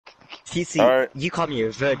TC, Alright. you call me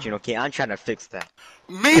a virgin, okay? I'm trying to fix that.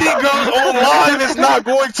 Meeting girls online is not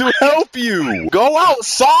going to help you. Go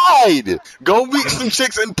outside. Go meet some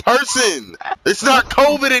chicks in person. It's not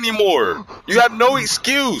COVID anymore. You have no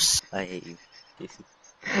excuse. I hate you, TC.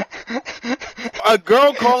 A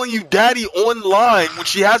girl calling you daddy online when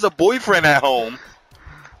she has a boyfriend at home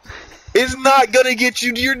is not gonna get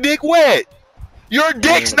you your dick wet. Your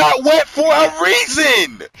dick's not wet for a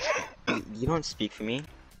reason. You don't speak for me.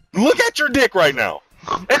 Look at your dick right now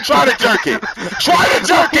and try to jerk it. Try to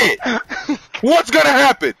jerk it. What's gonna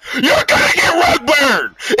happen? You're gonna get rug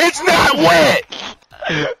burn. It's not wet.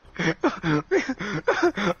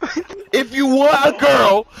 If you want a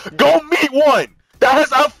girl, go meet one that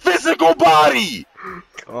has a physical body.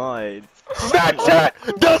 God.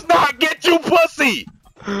 Snapchat does not get you pussy.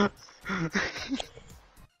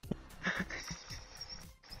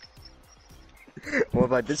 What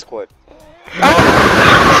about Discord?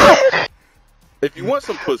 If you want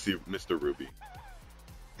some pussy, Mr. Ruby,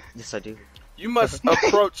 Yes, I do. you must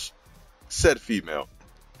approach said female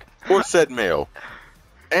or said male,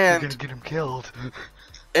 You're gonna and get him killed.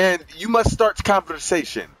 you must start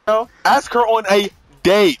conversation. You know? Ask her on a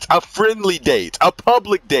date, a friendly date, a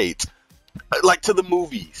public date, like to the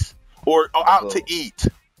movies or out to eat.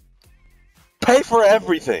 Pay for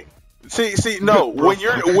everything. See, no. When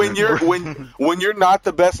you're not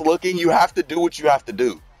the best looking, you have to do what you have to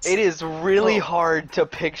do. It is really hard to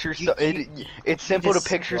picture. It's simple to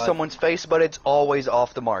picture someone's face, but it's always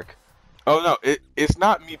off the mark. Oh no, it's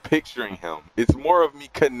not me picturing him. It's more of me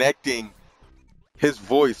connecting his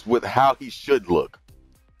voice with how he should look.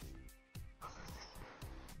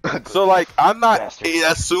 So like, I'm not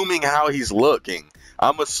assuming how he's looking.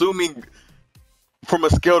 I'm assuming from a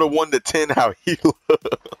scale of 1 to 10 how he looks.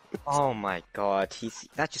 Oh my God, TC,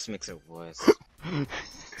 that just makes it worse.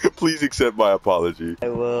 Please accept my apology. I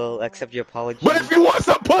will accept your apology. But if you want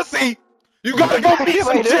some pussy, you gotta go meet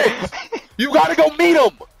some chicks. You gotta go meet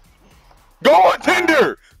them. Go on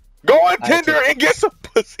Tinder. Go on Tinder and get some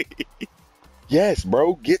pussy. Yes,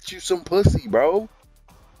 bro. Get you some pussy, bro.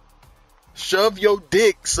 Shove your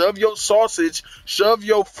dick, shove your sausage, shove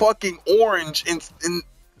your fucking orange in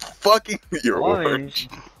fucking your orange.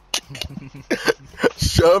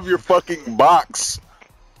 Shove your fucking box.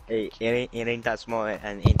 Hey, it ain't that small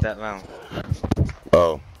and ain't that round.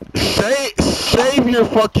 Oh. Shave your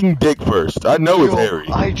fucking dick first. I know it's hairy.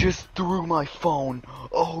 I just threw my phone.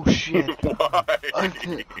 Oh shit.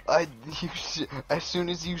 Why? As soon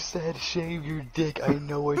as you said shave your dick, I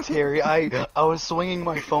know it's hairy. I was swinging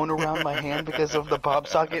my phone around my hand because of the pop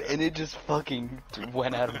socket, and it just fucking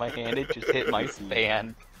went out of my hand. It just hit my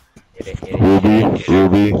fan.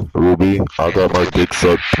 Ruby, I got my dick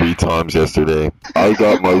sucked 3 times yesterday. I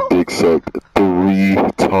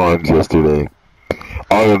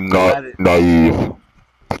am not naive.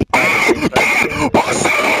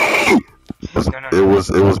 It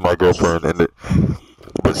was my girlfriend,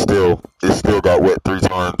 but still, it still got wet 3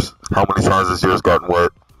 times. How many times has yours gotten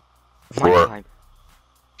wet? One time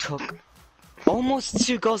took almost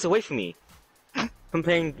 2 girls away from me from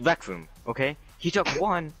playing Rec Room. Okay, he took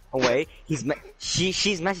 1 away. She's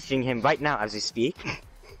messaging him right now as we speak,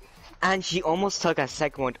 and she almost took a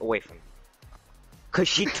second one away from him. Cause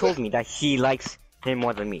she told me that he likes him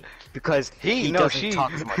more than me because he doesn't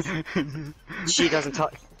talk as much. She doesn't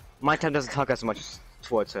talk. My time doesn't talk as much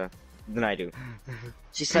towards her than I do.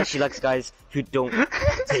 She says she likes guys who don't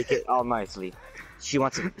take it all nicely. She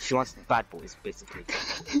wants bad boys, basically.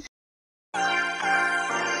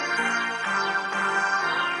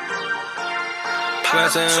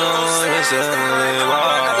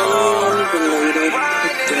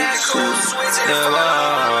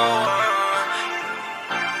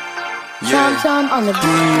 Tom on the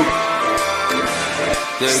beat.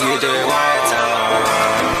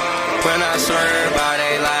 When I swerve by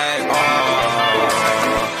they like, oh,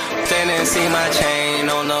 they didn't see my chain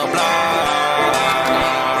on the block.